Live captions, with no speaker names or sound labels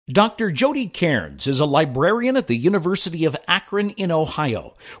Dr. Jody Cairns is a librarian at the University of Akron in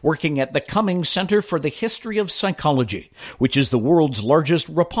Ohio, working at the Cummings Center for the History of Psychology, which is the world's largest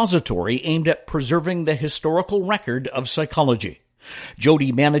repository aimed at preserving the historical record of psychology.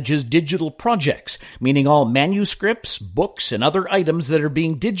 Jody manages digital projects, meaning all manuscripts, books, and other items that are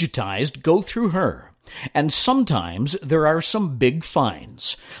being digitized go through her. And sometimes there are some big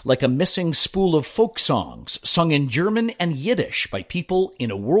finds, like a missing spool of folk songs sung in German and Yiddish by people in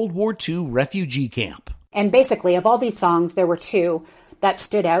a World War II refugee camp. And basically, of all these songs, there were two that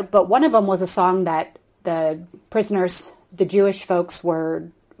stood out, but one of them was a song that the prisoners, the Jewish folks, were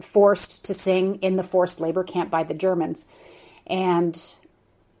forced to sing in the forced labor camp by the Germans. And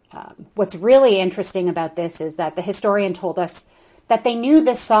what's really interesting about this is that the historian told us that they knew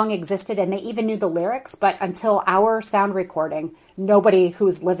this song existed and they even knew the lyrics, but until our sound recording, nobody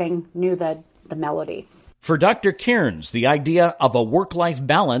who's living knew the melody. For Dr. Cairns, the idea of a work-life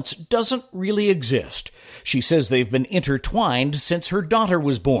balance doesn't really exist. She says they've been intertwined since her daughter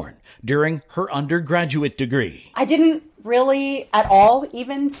was born, during her undergraduate degree. I didn't really at all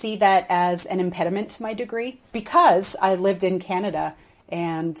even see that as an impediment to my degree, because I lived in Canada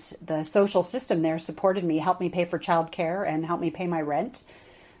and the social system there supported me, helped me pay for childcare, and helped me pay my rent.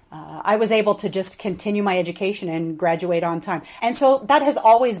 I was able to just continue my education and graduate on time. And so that has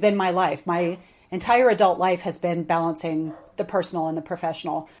always been my life. My entire adult life has been balancing the personal and the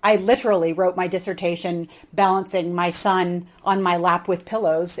professional. I literally wrote my dissertation balancing my son on my lap with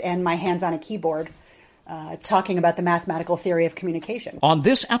pillows and my hands on a keyboard, talking about the mathematical theory of communication. On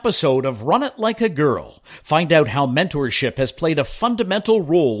this episode of Run It Like a Girl, find out how mentorship has played a fundamental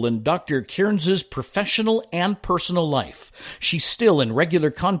role in Dr. Cairns' professional and personal life. She's still in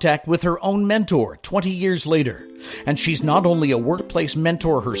regular contact with her own mentor 20 years later. And she's not only a workplace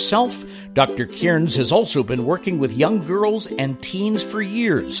mentor herself, Dr. Cairns has also been working with young girls and teens for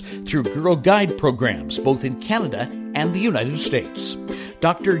years through Girl Guide programs, both in Canada and the United States.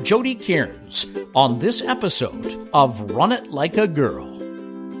 Dr. Jody Cairns on this episode of Run It Like a Girl.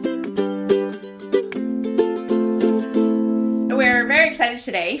 We're very excited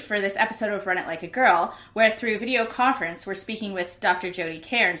today for this episode of Run It Like a Girl, where through video conference we're speaking with Dr. Jody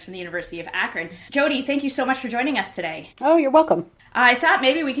Cairns from the University of Akron. Jody, thank you so much for joining us today. Oh, you're welcome. I thought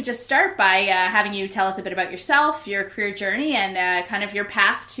maybe we could just start by having you tell us a bit about yourself, your career journey, and kind of your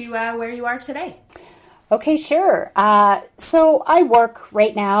path to where you are today. Okay, sure. So I work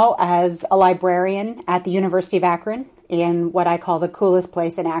right now as a librarian at the University of Akron in what I call the coolest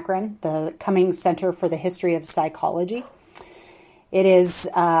place in Akron, the Cummings Center for the History of Psychology. It is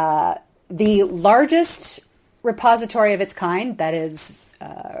the largest repository of its kind that is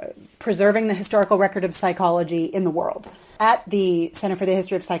preserving the historical record of psychology in the world. At the Center for the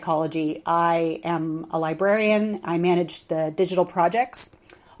History of Psychology, I am a librarian. I manage the digital projects.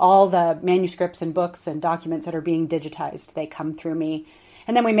 All the manuscripts and books and documents that are being digitized, they come through me.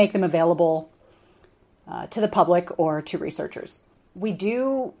 And then we make them available to the public or to researchers. We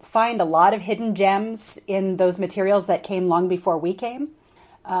do find a lot of hidden gems in those materials that came long before we came.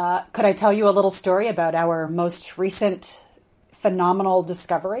 Could I tell you a little story about our most recent phenomenal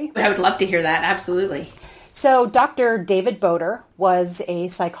discovery? I would love to hear that, absolutely. So Dr. David Boder was a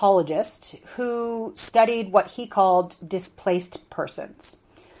psychologist who studied what he called displaced persons.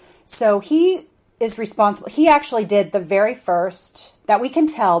 So he is responsible. He actually did the very first, that we can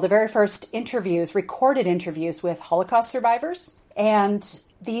tell, the very first interviews, recorded interviews with Holocaust survivors. And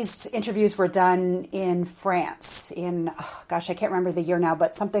these interviews were done in France in, I can't remember the year now,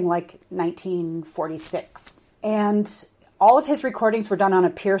 but something like 1946. And all of his recordings were done on a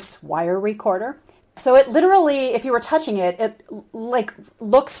Pierce wire recorder. So it literally, if you were touching it, it like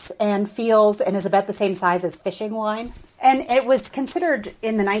looks and feels and is about the same size as fishing line. And it was considered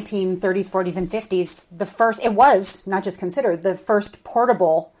in the 1930s, 40s, and 50s, it was not just considered, the first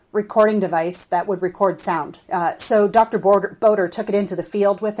portable recording device that would record sound. So Dr. Boder took it into the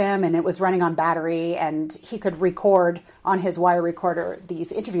field with him, and it was running on battery, and he could record on his wire recorder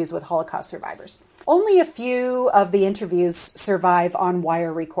these interviews with Holocaust survivors. Only a few of the interviews survive on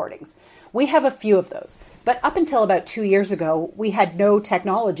wire recordings. We have a few of those. But up until about 2 years ago, we had no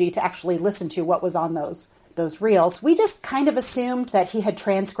technology to actually listen to what was on those reels. We just kind of assumed that he had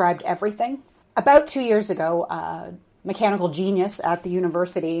transcribed everything. About 2 years ago, Mechanical Genius at the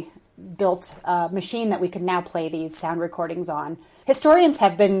university built a machine that we could now play these sound recordings on. Historians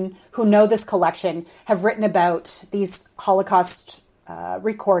who know this collection, have written about these Holocaust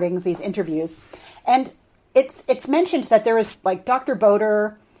recordings, these interviews. And it's mentioned that there was, like, Dr.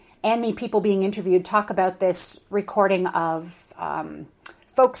 Boder and the people being interviewed talk about this recording of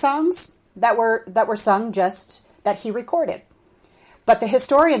folk songs that were sung, just that he recorded. But the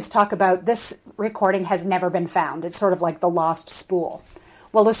historians talk about this recording has never been found. It's sort of like the lost spool.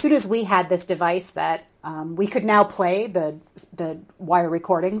 Well, as soon as we had this device that we could now play the wire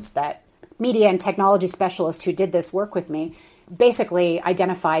recordings, that media and technology specialist who did this work with me basically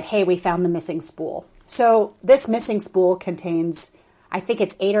identified, hey, we found the missing spool. So this missing spool contains, I think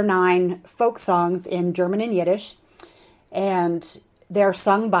it's 8 or 9 folk songs in German and Yiddish, and they're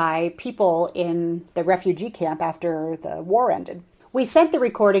sung by people in the refugee camp after the war ended. We sent the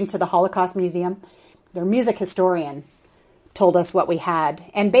recording to the Holocaust Museum. Their music historian told us what we had.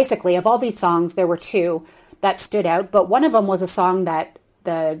 And basically, of all these songs, there were 2 that stood out, but one of them was a song that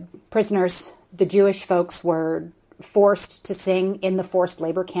the prisoners, the Jewish folks, were forced to sing in the forced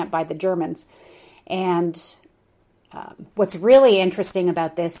labor camp by the Germans. And what's really interesting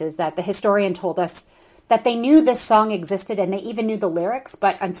about this is that the historian told us that they knew this song existed and they even knew the lyrics,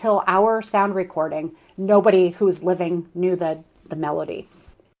 but until our sound recording, nobody who's living knew the melody.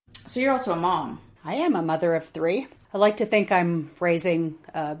 So you're also a mom. I am a mother of 3. I like to think I'm raising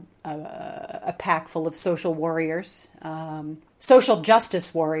a pack full of social warriors, social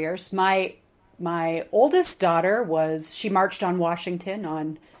justice warriors. My oldest daughter she marched on Washington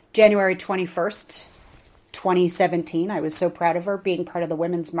on January 21st, 2017. I was so proud of her being part of the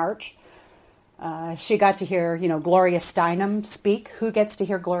Women's March. She got to hear, Gloria Steinem speak. Who gets to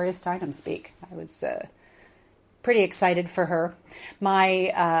hear Gloria Steinem speak? I was pretty excited for her.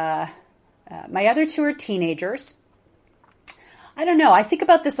 My other 2 are teenagers. I don't know. I think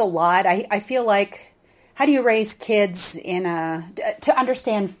about this a lot. I feel like, how do you raise kids to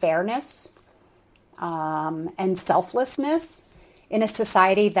understand fairness and selflessness in a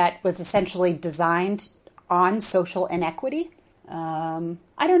society that was essentially designed on social inequity?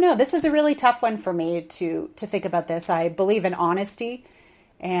 I don't know. This is a really tough one for me to think about this. I believe in honesty,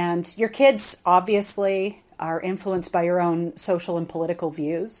 and your kids obviously are influenced by your own social and political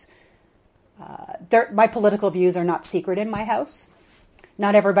views. My political views are not secret in my house.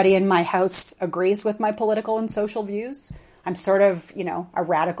 Not everybody in my house agrees with my political and social views. I'm sort of, a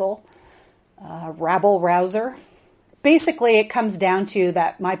radical, rabble-rouser. Basically, it comes down to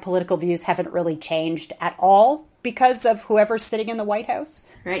that my political views haven't really changed at all because of whoever's sitting in the White House.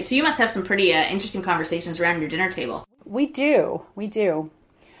 Right. So you must have some pretty interesting conversations around your dinner table. We do.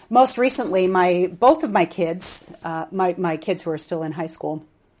 Most recently, both of my kids, my kids who are still in high school,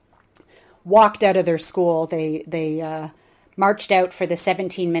 walked out of their school. They marched out for the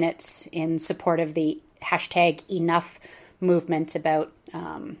 17 minutes in support of the #Enough movement about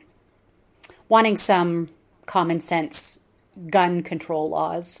wanting some common sense gun control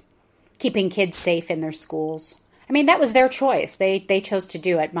laws, keeping kids safe in their schools. I mean, that was their choice. They chose to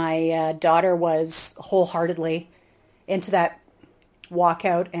do it. My daughter was wholeheartedly into that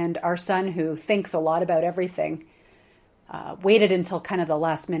walkout, and our son, who thinks a lot about everything, waited until kind of the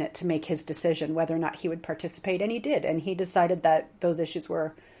last minute to make his decision whether or not he would participate, and he did. And he decided that those issues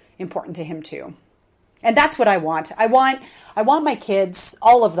were important to him too. And that's what I want. I want my kids,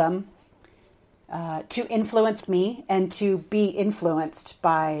 all of them, to influence me and to be influenced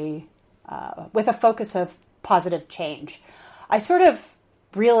by, with a focus of positive change. I sort of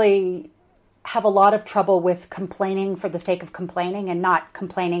really have a lot of trouble with complaining for the sake of complaining and not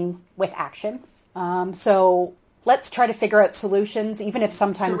complaining with action. So let's try to figure out solutions, even if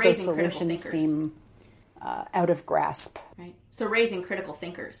sometimes those solutions seem out of grasp. Right. So raising critical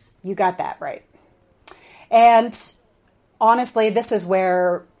thinkers. You got that right. And honestly, this is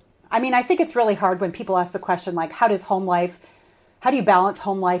where, I think it's really hard when people ask the question, like, how do you balance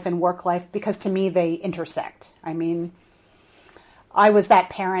home life and work life? Because to me, they intersect. I was that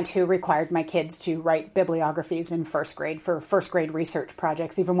parent who required my kids to write bibliographies in first grade for first grade research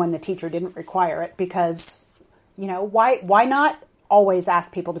projects, even when the teacher didn't require it, because, why not always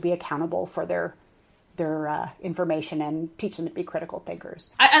ask people to be accountable for their information and teach them to be critical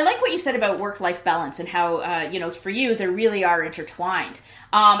thinkers. I like what you said about work-life balance and how, for you, they really are intertwined.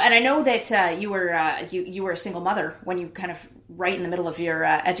 And I know that you were a single mother when you kind of right in the middle of your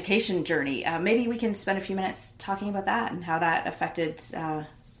education journey. Maybe we can spend a few minutes talking about that and how that affected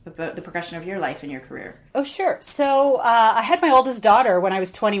about the progression of your life and your career. Oh, sure. So I had my oldest daughter when I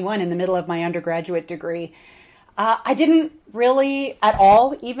was 21 in the middle of my undergraduate degree. I didn't really at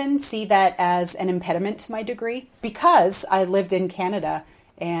all even see that as an impediment to my degree because I lived in Canada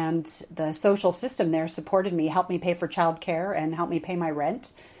and the social system there supported me, helped me pay for childcare and helped me pay my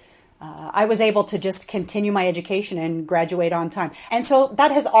rent. I was able to just continue my education and graduate on time. And so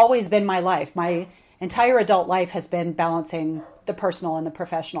that has always been my life. My entire adult life has been balancing the personal and the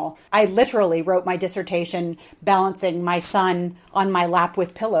professional. I literally wrote my dissertation balancing my son on my lap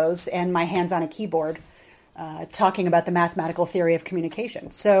with pillows and my hands on a keyboard. talking about the mathematical theory of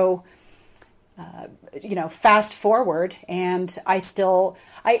communication. So, fast forward, and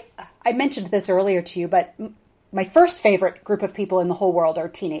I mentioned this earlier to you, but my first favorite group of people in the whole world are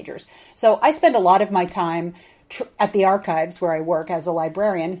teenagers. So I spend a lot of my time at the archives where I work as a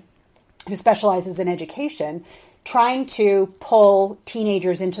librarian who specializes in education, trying to pull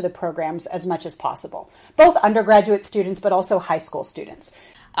teenagers into the programs as much as possible, both undergraduate students, but also high school students.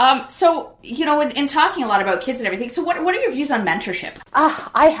 In talking a lot about kids and everything, so what are your views on mentorship?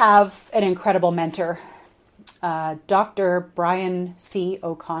 I have an incredible mentor. Dr. Brian C.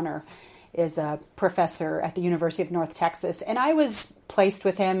 O'Connor is a professor at the University of North Texas, and I was placed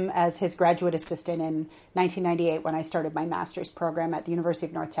with him as his graduate assistant in 1998 when I started my master's program at the University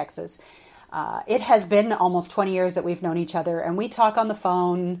of North Texas. It has been almost 20 years that we've known each other, and we talk on the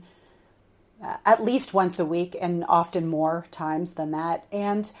phone at least once a week, and often more times than that.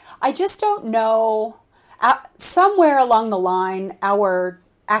 And I just don't know, somewhere along the line, our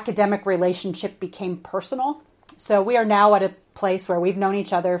academic relationship became personal. So we are now at a place where we've known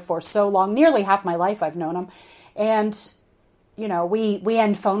each other for so long, nearly half my life I've known him. And, we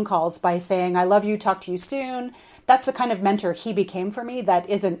end phone calls by saying, I love you, talk to you soon. That's the kind of mentor he became for me. That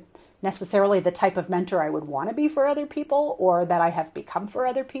isn't necessarily the type of mentor I would want to be for other people, or that I have become for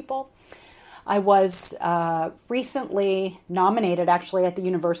other people. I was recently nominated, actually, at the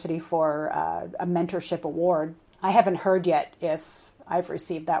university for a mentorship award. I haven't heard yet if I've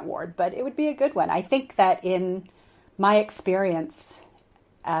received that award, but it would be a good one. I think that in my experience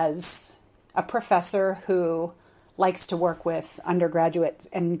as a professor who likes to work with undergraduates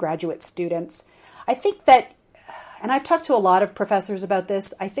and graduate students, I think that, and I've talked to a lot of professors about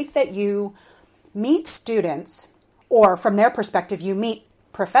this, I think that you meet students, or from their perspective, you meet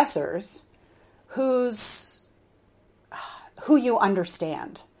professors who you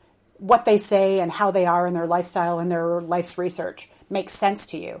understand. What they say and how they are in their lifestyle and their life's research makes sense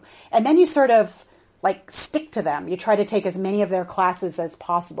to you. And then you sort of stick to them. You try to take as many of their classes as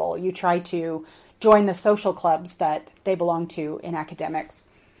possible. You try to join the social clubs that they belong to in academics.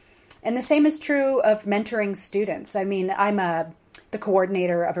 And the same is true of mentoring students. I mean, I'm the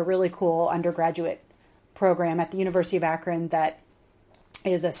coordinator of a really cool undergraduate program at the University of Akron that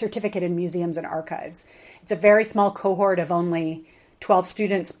is a certificate in museums and archives. It's a very small cohort of only 12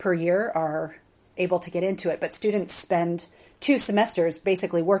 students per year are able to get into it, but students spend 2 semesters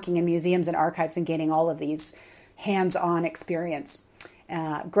basically working in museums and archives and gaining all of these hands-on experience,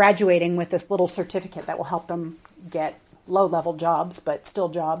 graduating with this little certificate that will help them get low-level jobs, but still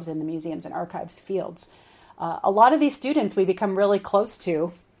jobs in the museums and archives fields. A lot of these students we become really close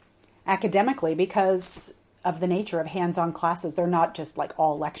to academically because of the nature of hands-on classes. They're not just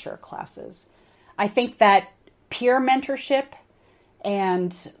all lecture classes. I think that peer mentorship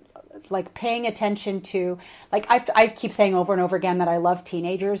and paying attention to, I keep saying over and over again that I love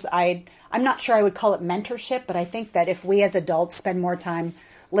teenagers. I'm not sure I would call it mentorship, but I think that if we as adults spend more time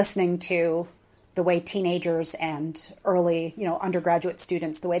listening to the way teenagers and early, undergraduate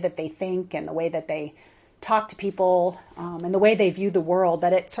students, the way that they think and the way that they talk to people and the way they view the world,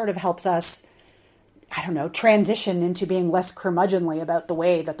 that it sort of helps us, transition into being less curmudgeonly about the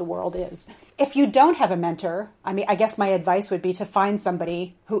way that the world is. If you don't have a mentor, I guess my advice would be to find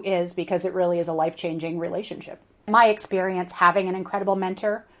somebody who is, because it really is a life-changing relationship. My experience having an incredible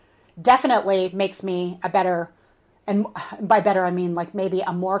mentor definitely makes me a better, and by better I mean maybe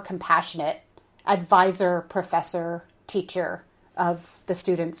a more compassionate advisor, professor, teacher of the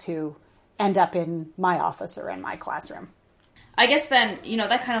students who end up in my office or in my classroom. I guess then,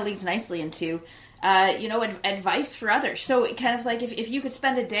 that kind of leads nicely into advice for others. So kind of if you could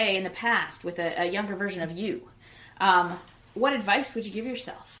spend a day in the past with a younger version of you, what advice would you give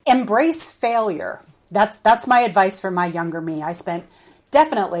yourself? Embrace failure. That's my advice for my younger me. I spent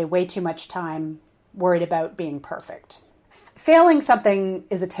definitely way too much time worried about being perfect. Failing something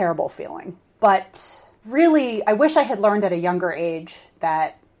is a terrible feeling, but really, I wish I had learned at a younger age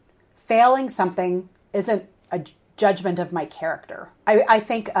that failing something isn't a judgment of my character. I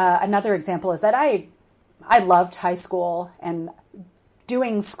think another example is that I loved high school, and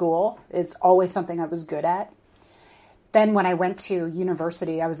doing school is always something I was good at. Then when I went to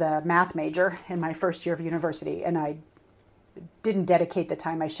university, I was a math major in my first year of university, and I didn't dedicate the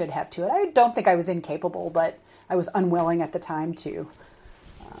time I should have to it. I don't think I was incapable, but I was unwilling at the time to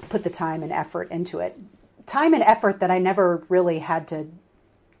put the time and effort into it. Time and effort that I never really had to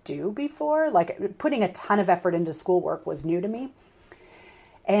do before. Putting a ton of effort into schoolwork was new to me.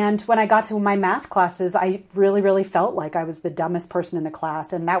 And when I got to my math classes, I really, really felt like I was the dumbest person in the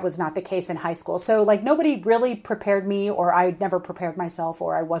class. And that was not the case in high school. So nobody really prepared me, or I never prepared myself,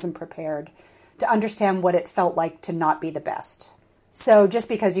 or I wasn't prepared to understand what it felt like to not be the best. So just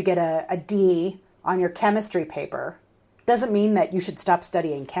because you get a D on your chemistry paper doesn't mean that you should stop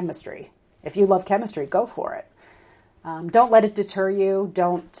studying chemistry. If you love chemistry, go for it. Don't let it deter you.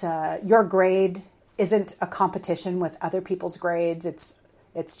 Your grade isn't a competition with other people's grades.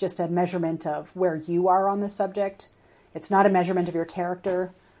 It's just a measurement of where you are on the subject. It's not a measurement of your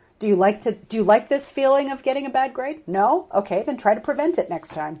character. Do you like this feeling of getting a bad grade? No? Okay, then try to prevent it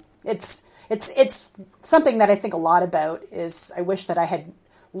next time. It's something that I think a lot about is I wish that I had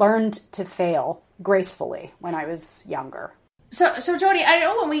learned to fail gracefully when I was younger. So Jody, I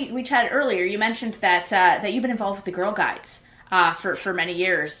know when we chatted earlier, you mentioned that you've been involved with the Girl Guides for many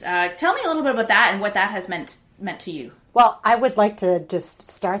years. Tell me a little bit about that and what that has meant to you. Well, I would like to just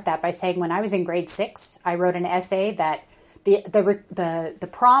start that by saying when I was in grade 6, I wrote an essay that the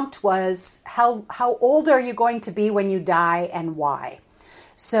prompt was how old are you going to be when you die and why?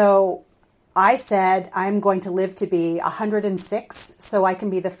 So I said I'm going to live to be 106 so I can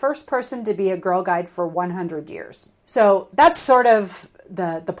be the first person to be a Girl Guide for 100 years. So that's sort of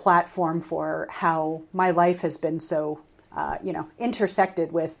the platform for how my life has been so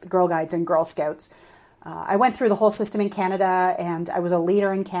intersected with Girl Guides and Girl Scouts. I went through the whole system in Canada, and I was a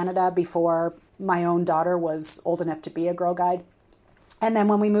leader in Canada before my own daughter was old enough to be a Girl Guide. And then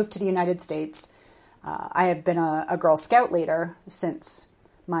when we moved to the United States, I have been a Girl Scout leader since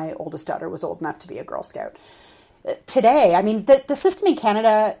my oldest daughter was old enough to be a Girl Scout. Today, I mean, the system in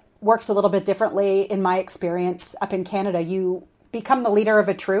Canada works a little bit differently in my experience. Up in Canada, you become the leader of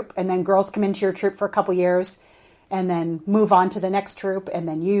a troop, and then girls come into your troop for a couple years, and then move on to the next troop, and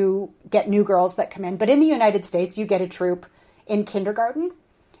then you get new girls that come in. But in the United States, you get a troop in kindergarten,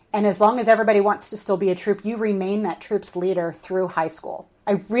 and as long as everybody wants to still be a troop, you remain that troop's leader through high school.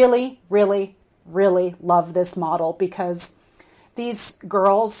 I really, really, really love this model because these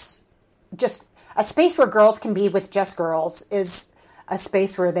girls, just a space where girls can be with just girls is a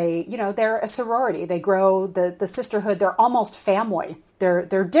space where they're a sorority. They grow the sisterhood. They're almost family.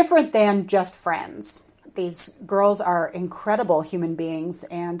 They're different than just friends. These girls are incredible human beings,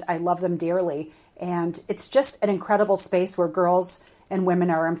 and I love them dearly. And it's just an incredible space where girls and women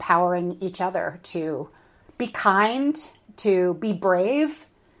are empowering each other to be kind, to be brave,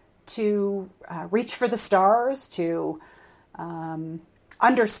 to reach for the stars, to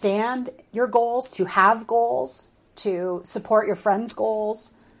understand your goals, to have goals, to support your friends'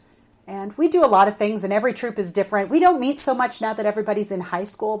 goals. And we do a lot of things, and every troop is different. We don't meet so much now that everybody's in high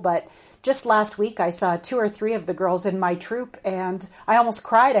school, but just last week I saw 2 or 3 of the girls in my troop, and I almost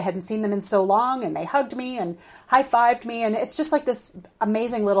cried. I hadn't seen them in so long, and they hugged me and high-fived me, and it's just like this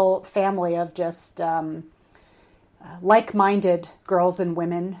amazing little family of just like-minded girls and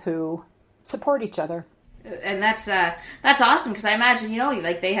women who support each other. And that's awesome, because I imagine,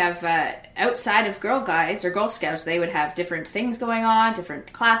 like they have outside of Girl Guides or Girl Scouts, they would have different things going on,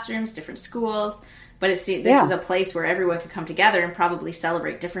 different classrooms, different schools. But this is a place where everyone could come together and probably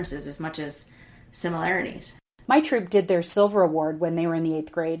celebrate differences as much as similarities. My troop did their silver award when they were in the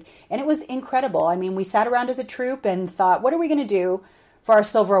 8th grade, and it was incredible. I mean, we sat around as a troop and thought, what are we going to do for our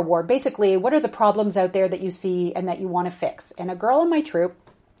silver award? Basically, what are the problems out there that you see and that you want to fix? And a girl in my troop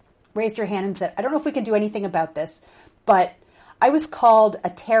raised her hand and said, I don't know if we can do anything about this, but I was called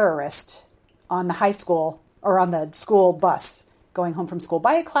a terrorist on the high school or on the school bus going home from school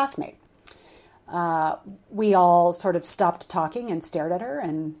by a classmate. We all sort of stopped talking and stared at her,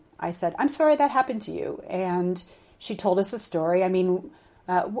 and I said, I'm sorry that happened to you. And she told us a story. I mean,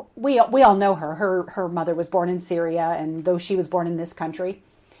 we all know her. Her mother was born in Syria, and though she was born in this country,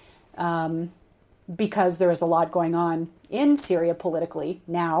 because there is a lot going on in Syria politically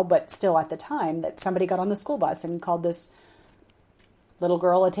now, but still at the time, that somebody got on the school bus and called this little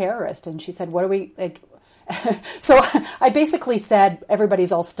girl a terrorist. And she said, what are we, like... So I basically said,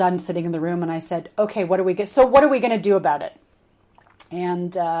 everybody's all stunned sitting in the room, and I said, okay, what are we going to do about it?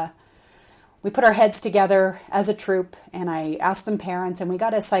 And we put our heads together as a troop, and I asked some parents, and we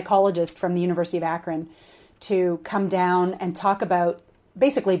got a psychologist from the University of Akron to come down and talk about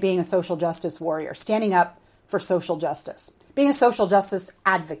basically being a social justice warrior, standing up for social justice, being a social justice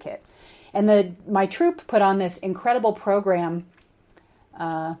advocate. And my troop put on this incredible program,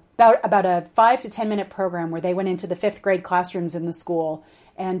 about a 5 to 10 minute program where they went into the 5th grade classrooms in the school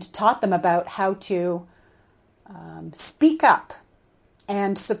and taught them about how to speak up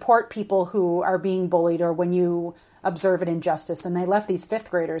and support people who are being bullied or when you observe an injustice. And they left these 5th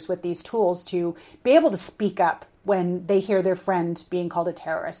graders with these tools to be able to speak up when they hear their friend being called a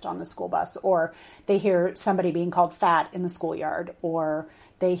terrorist on the school bus, or they hear somebody being called fat in the schoolyard, or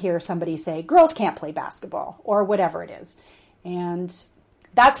they hear somebody say, girls can't play basketball, or whatever it is. And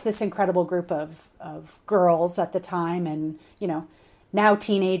that's this incredible group of girls at the time, and, now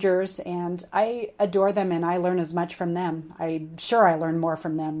teenagers, and I adore them and I learn as much from them. I'm sure I learn more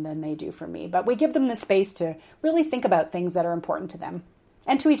from them than they do from me, but we give them the space to really think about things that are important to them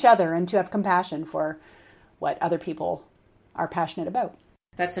and to each other, and to have compassion for what other people are passionate about.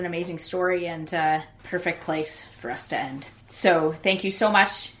 That's an amazing story and a perfect place for us to end. So thank you so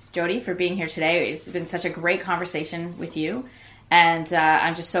much, Jody, for being here today. It's been such a great conversation with you. And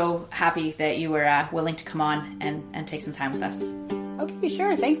I'm just so happy that you were willing to come on and take some time with us. Okay,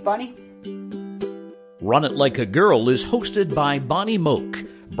 sure. Thanks, Bonnie. Run It Like a Girl is hosted by Bonnie Moak.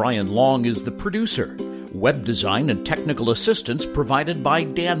 Brian Long is the producer. Web design and technical assistance provided by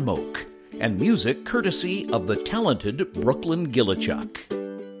Dan Moak. And music courtesy of the talented Brooklyn Gillichuk.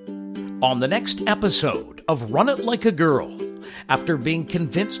 On the next episode of Run It Like a Girl, after being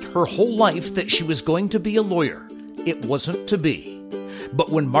convinced her whole life that she was going to be a lawyer, it wasn't to be.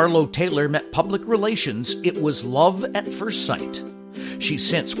 But when Marlo Taylor met public relations, it was love at first sight. She's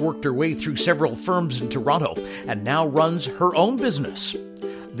since worked her way through several firms in Toronto and now runs her own business.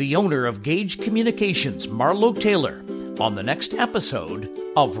 The owner of Gage Communications, Marlo Taylor, on the next episode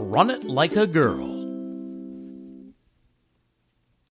of Run It Like a Girl.